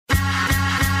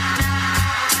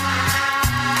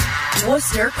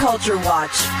Worcester Culture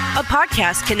Watch, a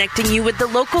podcast connecting you with the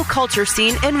local culture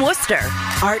scene in Worcester.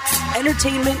 Arts,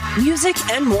 entertainment, music,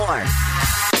 and more.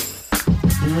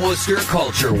 Worcester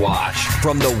Culture Watch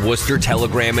from the Worcester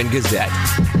Telegram and Gazette.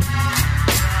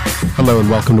 Hello and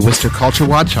welcome to Worcester Culture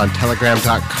Watch on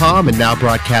telegram.com and now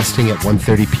broadcasting at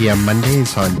 1:30 p.m.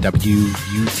 Mondays on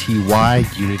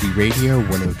WUTY Unity Radio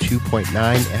 102.9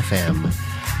 FM.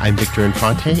 I'm Victor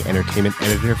Infante, entertainment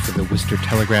editor for the Worcester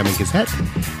Telegram and Gazette,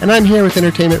 and I'm here with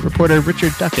entertainment reporter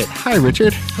Richard Duckett. Hi,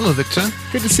 Richard. Hello, Victor.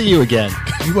 Good to see you again.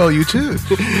 Well, you too.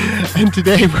 And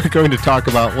today we're going to talk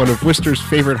about one of Worcester's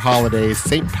favorite holidays,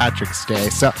 St. Patrick's Day.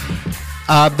 So,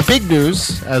 the big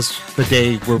news, as the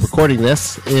day we're recording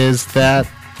this, is that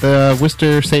the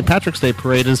Worcester St. Patrick's Day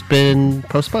parade has been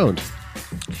postponed.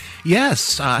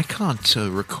 Yes, I can't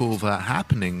recall that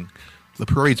happening. The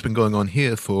parade's been going on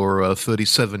here for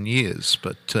 37 years,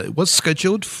 but it was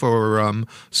scheduled for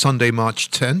Sunday, March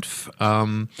 10th.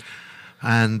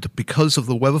 And because of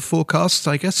the weather forecasts,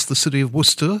 I guess the city of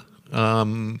Worcester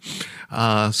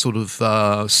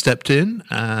stepped in.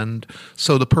 And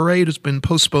so the parade has been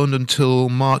postponed until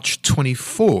March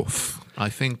 24th. I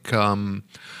think on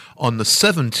the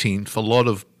 17th, a lot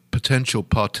of potential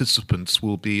participants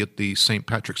will be at the St.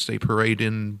 Patrick's Day Parade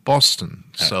in Boston,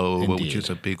 which is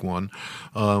a big one.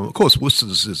 Of course,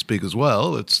 Worcester's is big as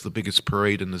well. It's the biggest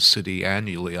parade in the city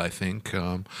annually, I think.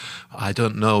 I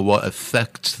don't know what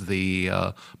effect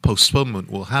the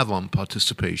postponement will have on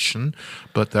participation,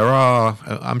 but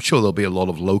I'm sure there'll be a lot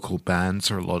of local bands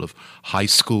or a lot of high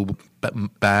school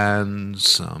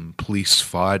bands, police,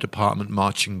 fire department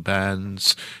marching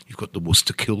bands. You've got the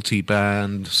Worcester Kilty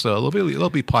Band, so there'll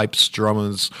be pipes,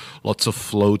 drummers, lots of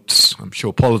floats. I'm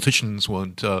sure politicians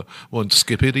won't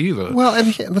skip it either. Well,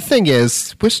 and the thing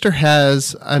is, Worcester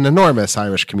has an enormous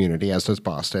Irish community, as does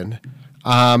Boston.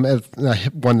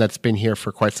 One that's been here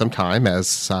for quite some time,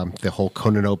 as the whole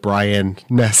Conan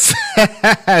O'Brien-ness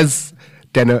has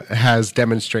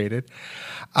demonstrated.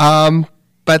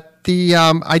 But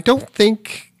I don't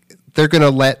think they're going to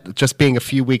let just being a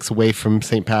few weeks away from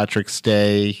St. Patrick's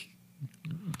Day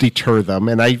deter them.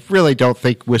 And I really don't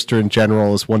think Worcester in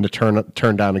general is one to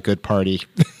turn down a good party.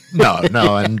 No,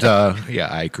 and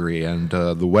I agree. And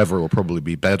the weather will probably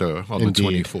be better on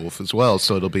Indeed. the 24th as well.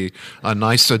 So it'll be a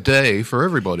nicer day for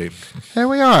everybody. There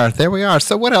we are.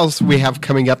 So what else we have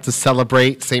coming up to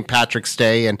celebrate St. Patrick's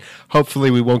Day? And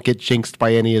hopefully we won't get jinxed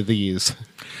by any of these.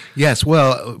 Yes,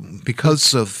 well,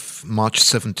 because of March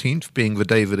 17th being the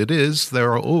day that it is,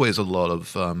 there are always a lot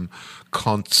of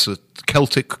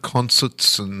Celtic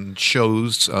concerts and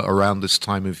shows around this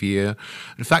time of year.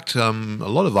 In fact, a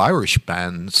lot of Irish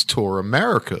bands tour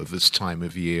America this time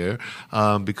of year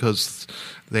because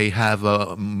they have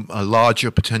a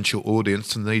larger potential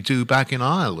audience than they do back in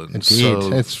Ireland. Indeed.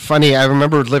 So, it's funny. I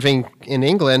remember living in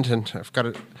England, and I've got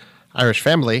an Irish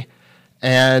family.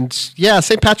 And yeah,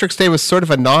 St. Patrick's Day was sort of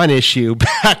a non-issue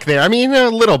back there. I mean, a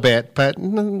little bit, but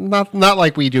not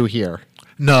like we do here.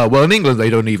 No, well, in England, they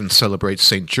don't even celebrate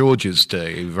St. George's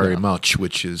Day very much,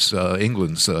 which is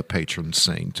England's patron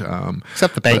saint.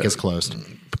 Except the bank is closed.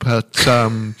 But,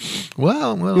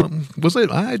 well, was it?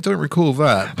 I don't recall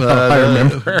that. But, I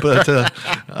remember. But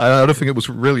I don't think it was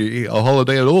really a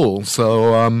holiday at all.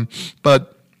 So,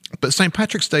 But St.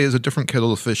 Patrick's Day is a different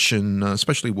kettle of fish in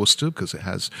especially Worcester because it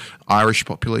has Irish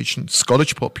population,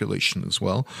 Scottish population as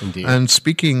well. Indeed. And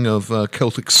speaking of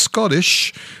Celtic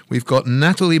Scottish, we've got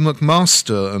Natalie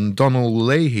MacMaster and Donnell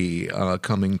Leahy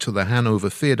coming to the Hanover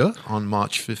Theatre on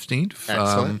March 15th.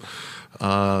 Excellent.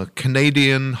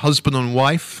 Canadian husband and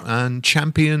wife and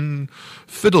champion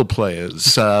fiddle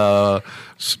players.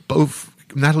 Both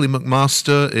Natalie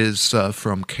MacMaster is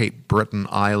from Cape Breton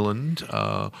Island,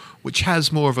 which has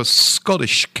more of a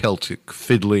Scottish Celtic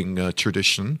fiddling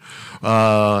tradition,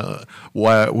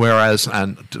 whereas,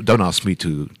 and don't ask me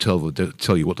to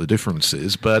tell you what the difference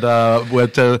is, but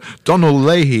Donnell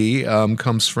Leahy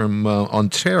comes from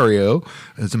Ontario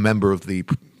as a member of the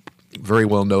very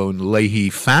well-known Leahy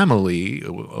family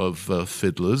of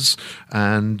fiddlers,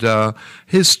 and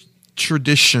his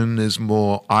tradition is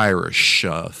more Irish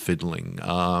fiddling.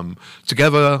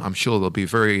 Together, I'm sure they'll be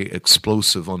very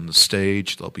explosive on the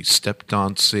stage. There'll be step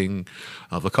dancing.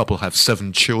 The couple have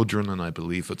 7 children, and I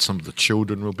believe that some of the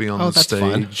children will be on the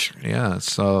stage. Fun. Yeah,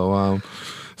 so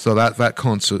that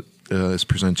concert is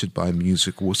presented by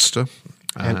Music Worcester.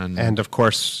 And of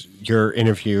course, your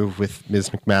interview with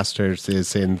Ms. MacMaster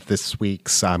is in this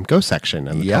week's Go section.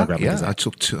 In the Telegram. I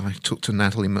talked to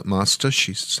Natalie MacMaster.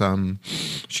 She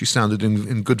sounded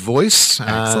in good voice.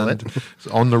 Excellent. And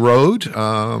on the road.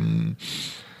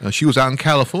 She was out in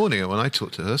California when I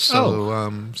talked to her,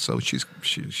 so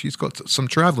she's got some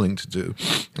traveling to do.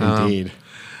 Indeed.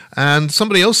 And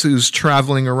somebody else who's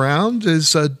traveling around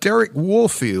is Derek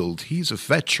Warfield. He's a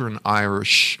veteran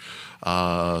Irish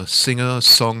singer,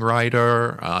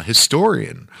 songwriter,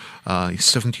 historian. He's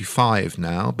 75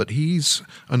 now, but he's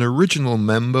an original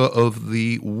member of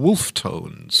the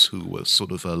Wolftones, who was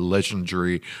sort of a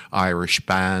legendary Irish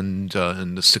band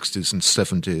in the 60s and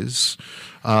 70s.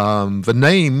 The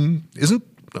name isn't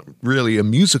really a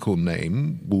musical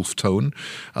name, Wolftone.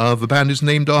 The band is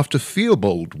named after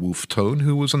Theobald Wolftone,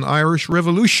 who was an Irish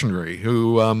revolutionary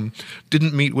who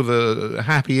didn't meet with a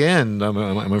happy end,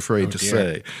 I'm afraid to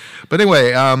say. But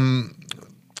anyway,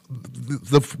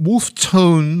 the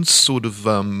Wolftones sort of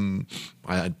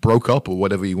broke up, or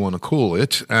whatever you want to call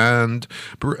it, and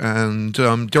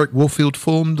Derek Warfield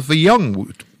formed the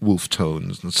Young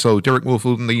Wolftones. And so Derek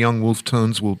Warfield and the Young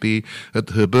Wolftones will be at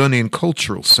the Hibernian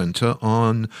Cultural Centre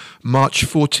on March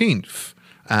 14th.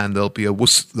 And there'll be a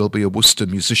Worcester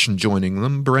musician joining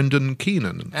them, Brendan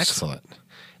Keenan. Excellent.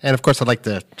 And of course, I'd like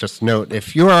to just note,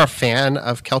 if you are a fan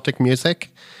of Celtic music,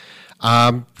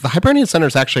 the Hibernian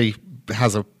Centre actually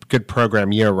has a good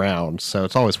program year-round, so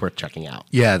it's always worth checking out.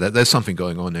 Yeah, there's something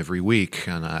going on every week,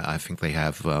 and I think they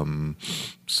have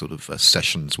sort of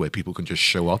sessions where people can just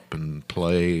show up and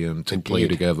play and play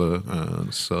together.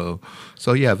 So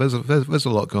yeah, there's a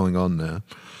lot going on there.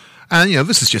 And,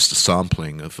 this is just a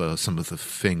sampling of some of the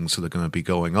things that are going to be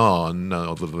going on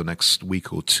over the next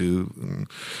week or two.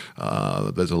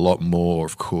 There's a lot more,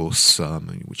 of course,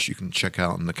 which you can check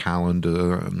out on the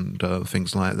calendar and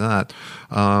things like that.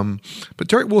 But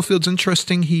Derek Warfield's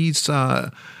interesting. He's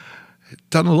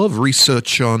done a lot of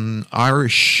research on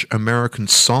Irish-American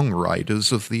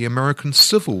songwriters of the American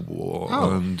Civil War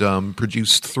and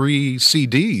produced 3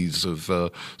 CDs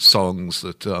of songs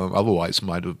that otherwise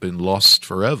might have been lost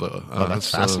forever.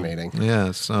 That's fascinating.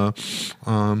 Yeah, sort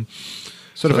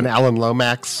of an Alan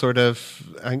Lomax sort of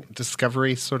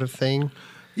discovery sort of thing.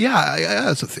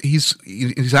 Yeah.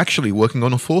 He's actually working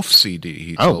on a 4th CD.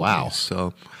 He told wow! Me,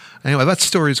 so. Anyway, that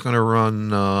story is going to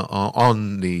run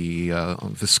on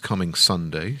this coming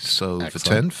Sunday, so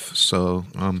Excellent. the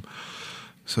 10th.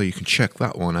 So you can check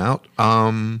that one out.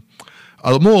 A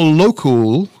more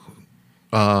local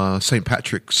St.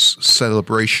 Patrick's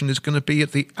celebration is going to be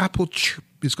at the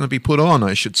is going to be put on,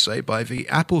 I should say, by the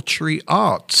Apple Tree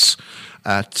Arts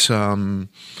at the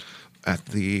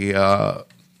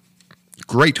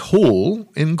Great Hall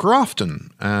in Grafton.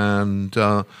 And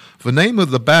the name of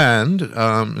the band,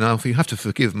 now if you have to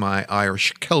forgive my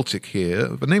Irish Celtic here,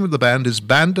 the name of the band is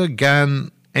Banda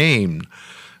Gan Ain.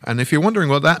 And if you're wondering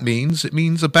what that means, it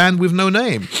means a band with no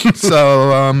name.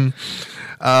 So,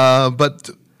 but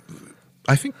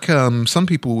I think some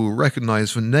people will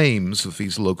recognize the names of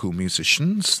these local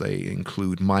musicians. They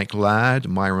include Mike Ladd,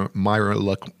 Myra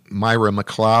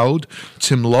McLeod,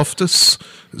 Tim Loftus,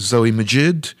 Zoe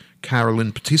Majid,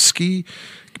 Carolyn Patiski,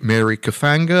 Mary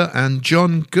Kafanga, and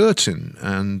John Gertin.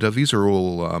 And these are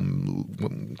all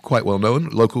quite well-known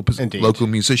local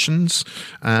musicians.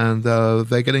 And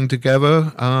they're getting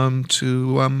together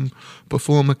to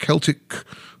perform a Celtic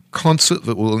concert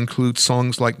that will include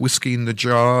songs like Whiskey in the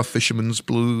Jar, Fisherman's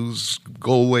Blues,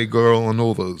 Galway Girl, and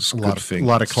all those good things. A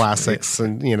lot of classics. Yeah.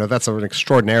 And, that's an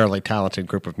extraordinarily talented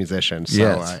group of musicians. So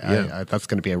Yes, that's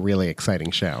going to be a really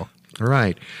exciting show.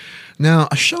 Right. Now,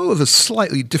 a show of a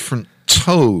slightly different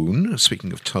tone,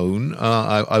 speaking of tone,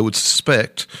 I would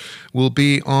suspect, will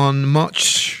be on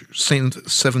March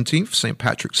 17th, St.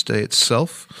 Patrick's Day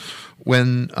itself,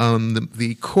 when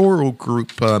the choral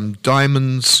group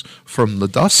Diamonds from the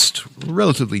Dust, a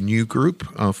relatively new group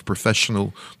of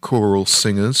professional choral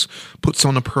singers, puts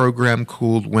on a program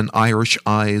called When Irish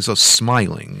Eyes Are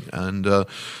Smiling. And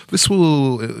this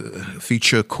will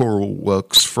feature choral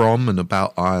works from and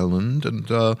about Ireland. And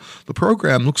the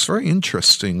program looks very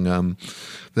interesting.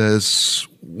 There's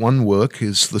one work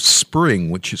is The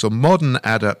Spring, which is a modern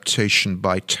adaptation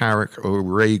by Tarek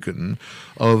O'Regan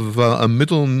of a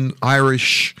Middle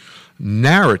Irish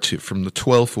narrative from the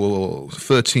 12th or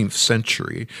 13th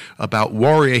century about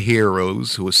warrior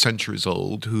heroes who are centuries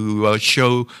old who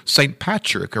show St.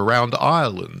 Patrick around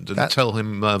Ireland and tell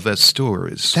him their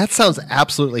stories. That sounds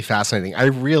absolutely fascinating. I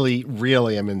really,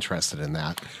 really am interested in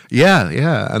that. Yeah.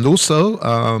 And also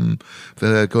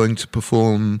they're going to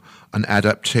perform an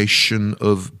adaptation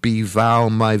of Be Thou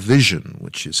My Vision,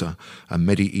 which is a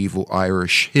medieval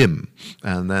Irish hymn.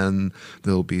 And then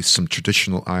there'll be some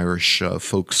traditional Irish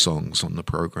folk songs on the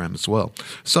program as well.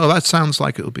 So that sounds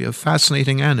like it'll be a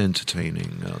fascinating and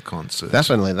entertaining concert.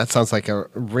 Definitely. That sounds like a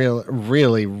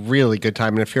really, really good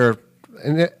time. And if you're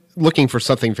looking for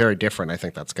something very different, I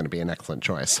think that's going to be an excellent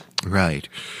choice. Right.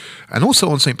 And also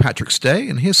on St. Patrick's Day,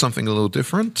 and here's something a little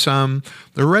different, the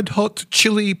Red Hot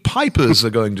Chili Pipers are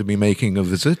going to be making a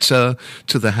visit to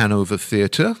the Hanover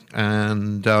Theatre,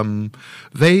 and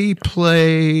they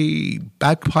play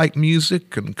bagpipe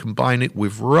music and combine it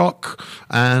with rock,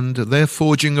 and they're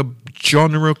forging a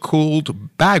genre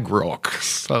called bag rock.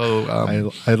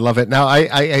 So I love it. Now,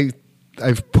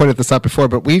 I've pointed this out before,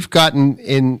 but we've gotten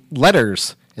in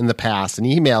letters in the past and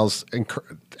emails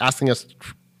asking us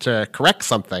to correct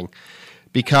something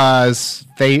because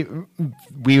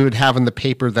we would have in the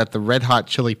paper that the Red Hot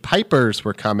Chili Pipers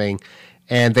were coming,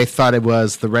 and they thought it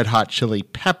was the Red Hot Chili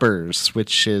Peppers,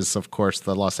 which is, of course,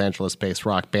 the Los Angeles-based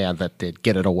rock band that did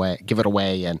Give It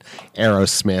Away, and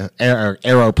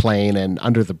Aeroplane, and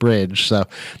Under the Bridge. So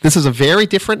this is a very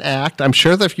different act. I'm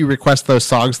sure that if you request those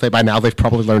songs, by now they've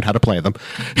probably learned how to play them.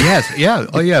 Yes, yeah,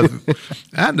 oh yeah,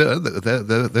 and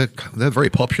they're very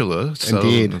popular. So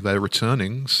Indeed, they're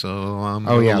returning. So a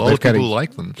lot of people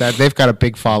like them. They've got a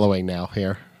big following now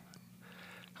here.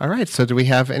 All right, so do we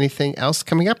have anything else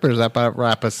coming up, or does that about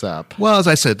wrap us up? Well, as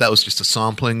I said, that was just a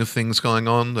sampling of things going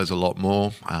on. There's a lot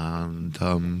more, and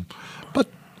but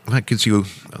that gives you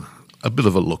a bit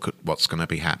of a look at what's going to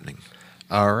be happening.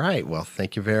 All right, well,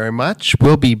 thank you very much.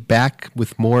 We'll be back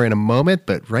with more in a moment,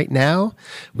 but right now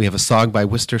we have a song by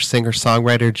Worcester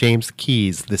singer-songwriter James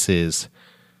Keyes. This is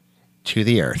To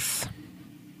the Earth.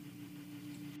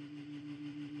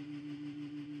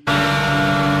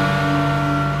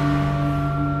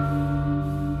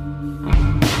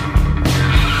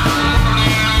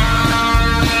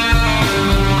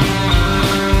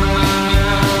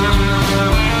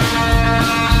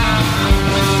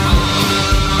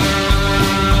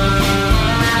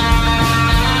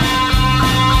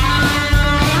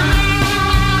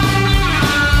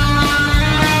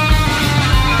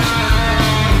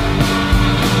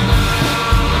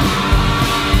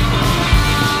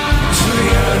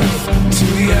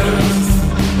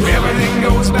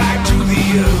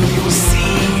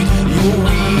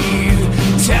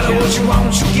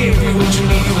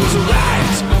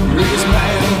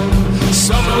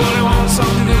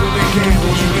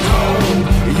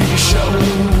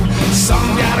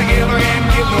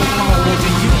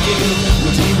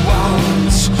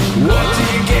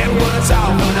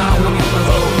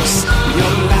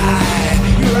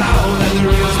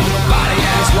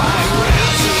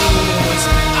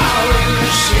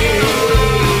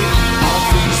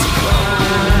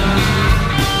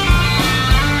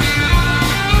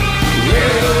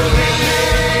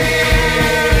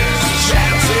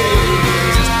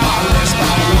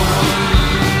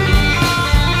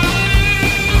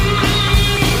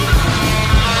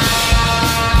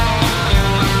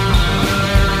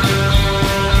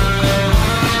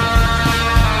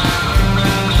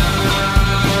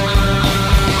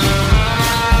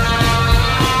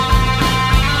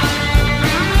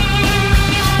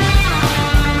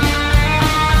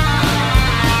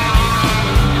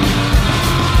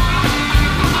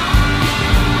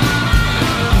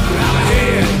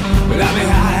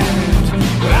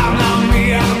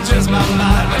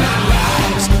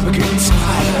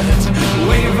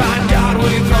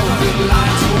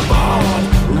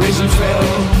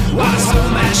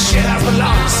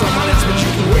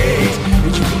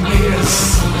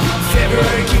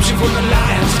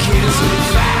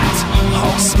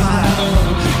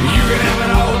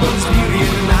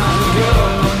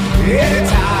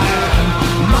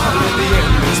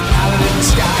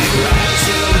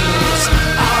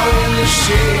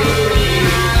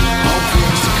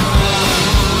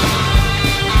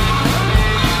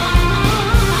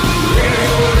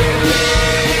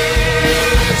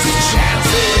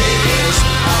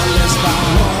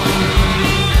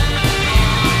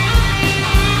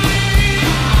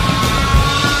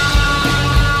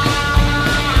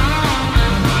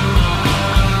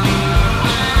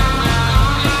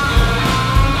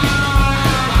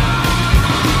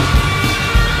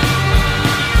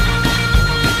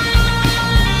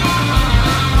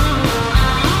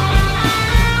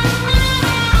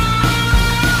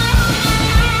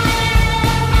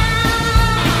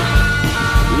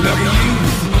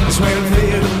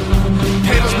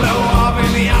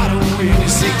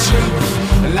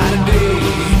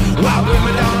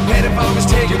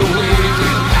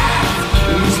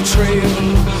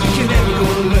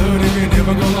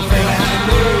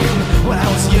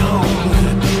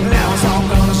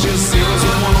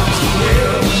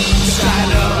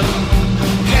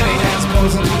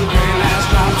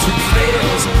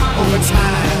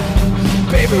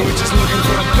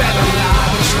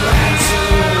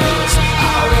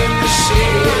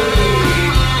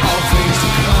 All things to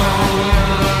come.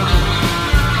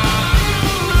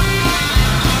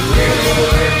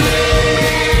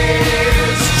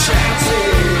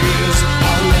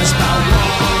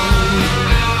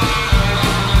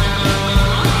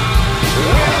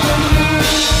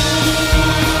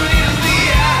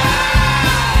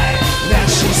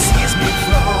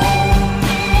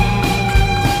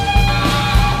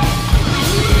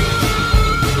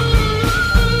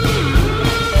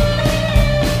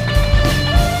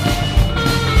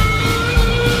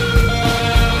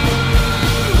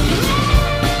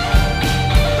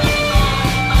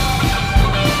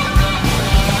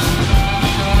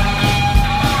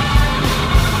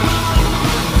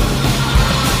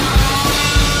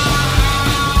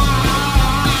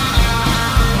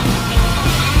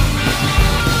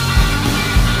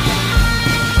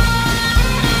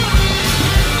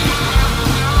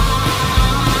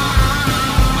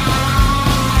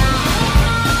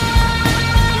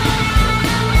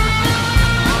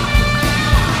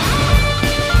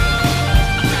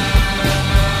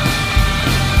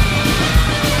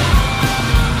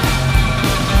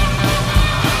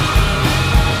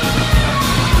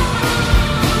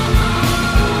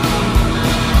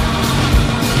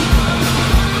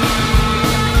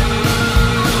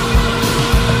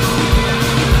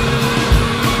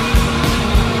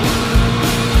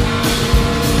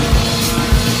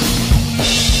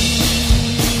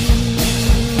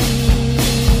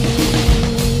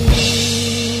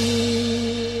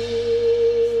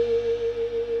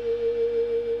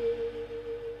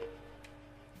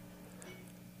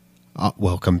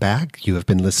 Welcome back. You have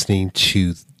been listening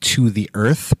to the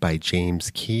Earth by James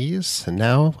Keyes. And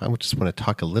now I just want to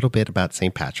talk a little bit about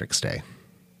St. Patrick's Day.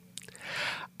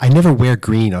 I never wear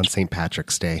green on St.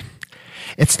 Patrick's Day.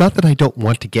 It's not that I don't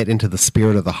want to get into the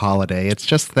spirit of the holiday. It's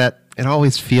just that it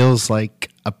always feels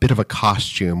like a bit of a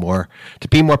costume, or to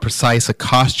be more precise, a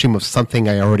costume of something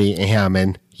I already am.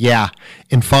 And yeah,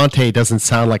 Infante doesn't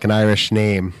sound like an Irish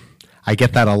name. I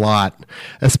get that a lot,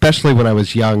 especially when I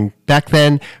was young. Back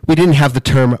then, we didn't have the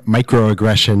term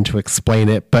microaggression to explain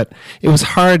it, but it was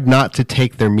hard not to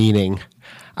take their meaning.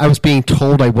 I was being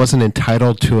told I wasn't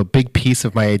entitled to a big piece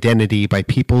of my identity by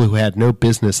people who had no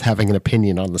business having an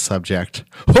opinion on the subject.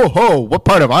 Ho ho, what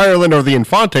part of Ireland are the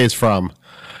Infantes from?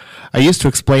 I used to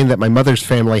explain that my mother's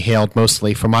family hailed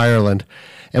mostly from Ireland,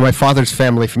 and my father's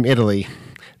family from Italy.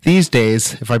 These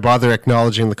days, if I bother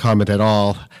acknowledging the comment at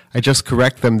all, I just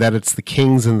correct them that it's the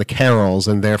Kings and the Carrolls,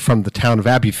 and they're from the town of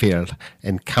Abbeyfield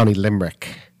in County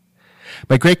Limerick.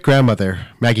 My great-grandmother,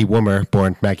 Maggie Woomer,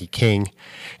 born Maggie King,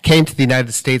 came to the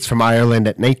United States from Ireland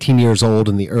at 19 years old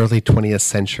in the early 20th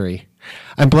century.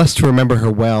 I'm blessed to remember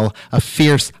her well, a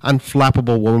fierce,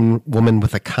 unflappable woman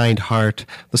with a kind heart,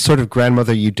 the sort of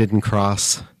grandmother you didn't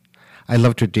cross. I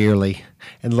loved her dearly,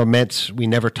 and lament we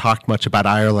never talked much about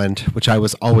Ireland, which I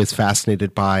was always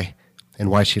fascinated by, and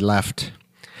why she left.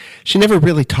 She never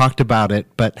really talked about it,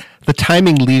 but the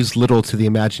timing leaves little to the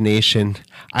imagination.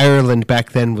 Ireland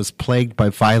back then was plagued by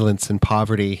violence and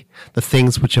poverty, the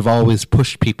things which have always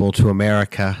pushed people to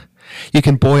America. You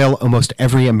can boil almost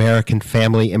every American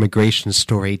family immigration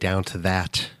story down to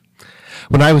that.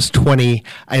 When I was 20,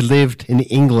 I lived in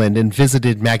England and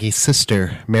visited Maggie's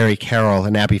sister, Mary Carroll,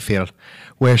 in Abbeyfield,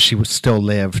 where she still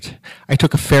lived. I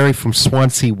took a ferry from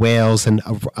Swansea, Wales, and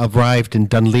arrived in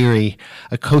Dunleary,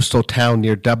 a coastal town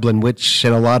near Dublin, which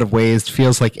in a lot of ways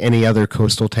feels like any other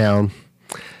coastal town.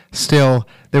 Still,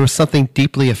 there was something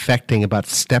deeply affecting about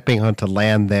stepping onto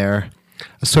land there,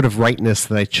 a sort of rightness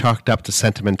that I chalked up to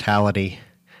sentimentality.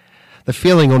 The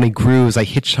feeling only grew as I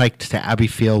hitchhiked to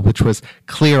Abbeyfield, which was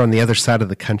clear on the other side of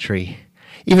the country.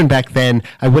 Even back then,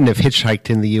 I wouldn't have hitchhiked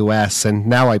in the U.S., and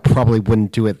now I probably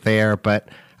wouldn't do it there, but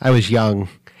I was young,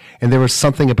 and there was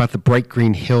something about the bright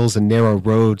green hills and narrow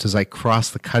roads as I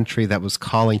crossed the country that was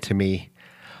calling to me.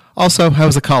 Also, I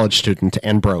was a college student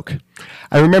and broke.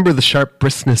 I remember the sharp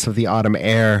briskness of the autumn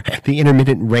air, the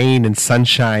intermittent rain and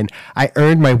sunshine. I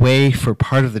earned my way for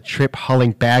part of the trip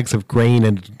hauling bags of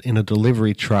grain in a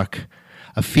delivery truck,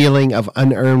 a feeling of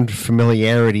unearned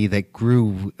familiarity that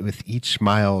grew with each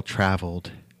mile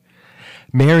traveled.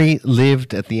 Mary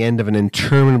lived at the end of an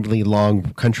interminably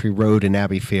long country road in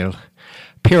Abbeyfield.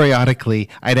 Periodically,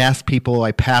 I'd ask people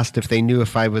I passed if they knew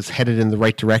if I was headed in the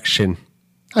right direction.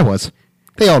 I was.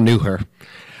 They all knew her.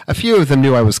 A few of them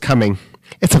knew I was coming.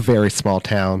 It's a very small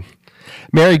town.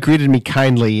 Mary greeted me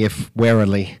kindly, if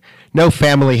warily. No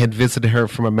family had visited her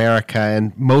from America,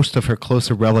 and most of her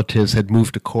closer relatives had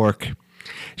moved to Cork.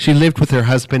 She lived with her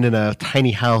husband in a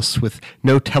tiny house with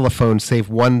no telephone save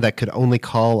one that could only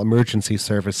call emergency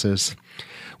services.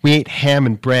 We ate ham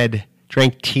and bread,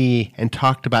 drank tea, and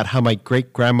talked about how my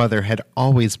great-grandmother had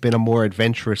always been a more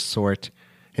adventurous sort,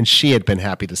 and she had been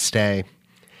happy to stay.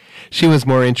 She was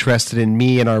more interested in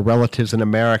me and our relatives in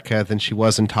America than she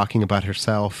was in talking about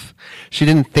herself. She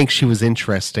didn't think she was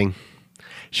interesting.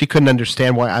 She couldn't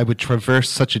understand why I would traverse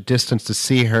such a distance to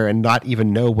see her and not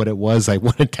even know what it was I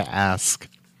wanted to ask.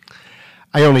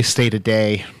 I only stayed a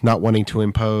day, not wanting to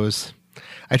impose.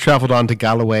 I traveled on to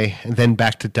Galloway and then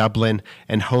back to Dublin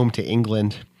and home to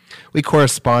England. We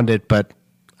corresponded, but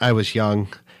I was young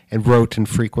and wrote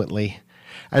infrequently.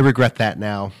 I regret that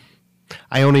now.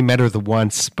 I only met her the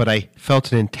once, but I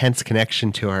felt an intense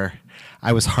connection to her.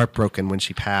 I was heartbroken when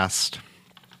she passed.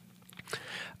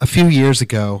 A few years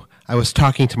ago, I was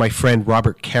talking to my friend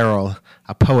Robert Carroll,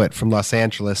 a poet from Los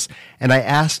Angeles, and I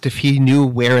asked if he knew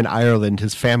where in Ireland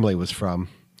his family was from.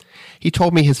 He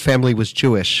told me his family was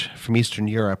Jewish, from Eastern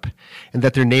Europe, and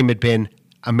that their name had been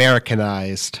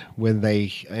Americanized when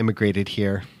they immigrated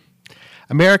here.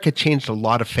 America changed a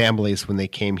lot of families when they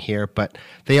came here, but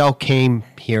they all came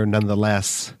here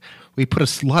nonetheless. We put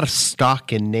a lot of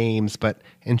stock in names, but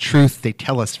in truth, they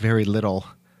tell us very little.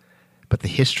 But the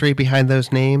history behind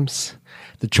those names,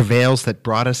 the travails that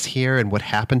brought us here and what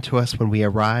happened to us when we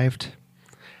arrived,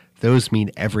 those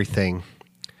mean everything.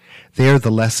 They're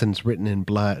the lessons written in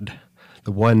blood,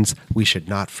 the ones we should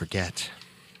not forget.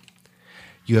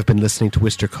 You have been listening to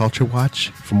Worcester Culture Watch.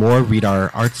 For more, read our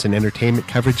arts and entertainment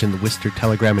coverage in the Worcester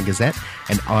Telegram and Gazette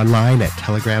and online at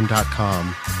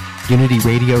telegram.com. Unity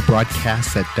Radio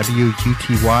broadcasts at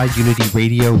WUTY Unity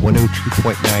Radio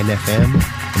 102.9 FM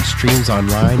and streams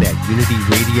online at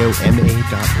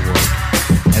unityradioma.org.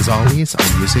 As always,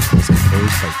 our music was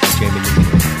composed by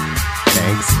Jamie.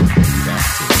 Thanks.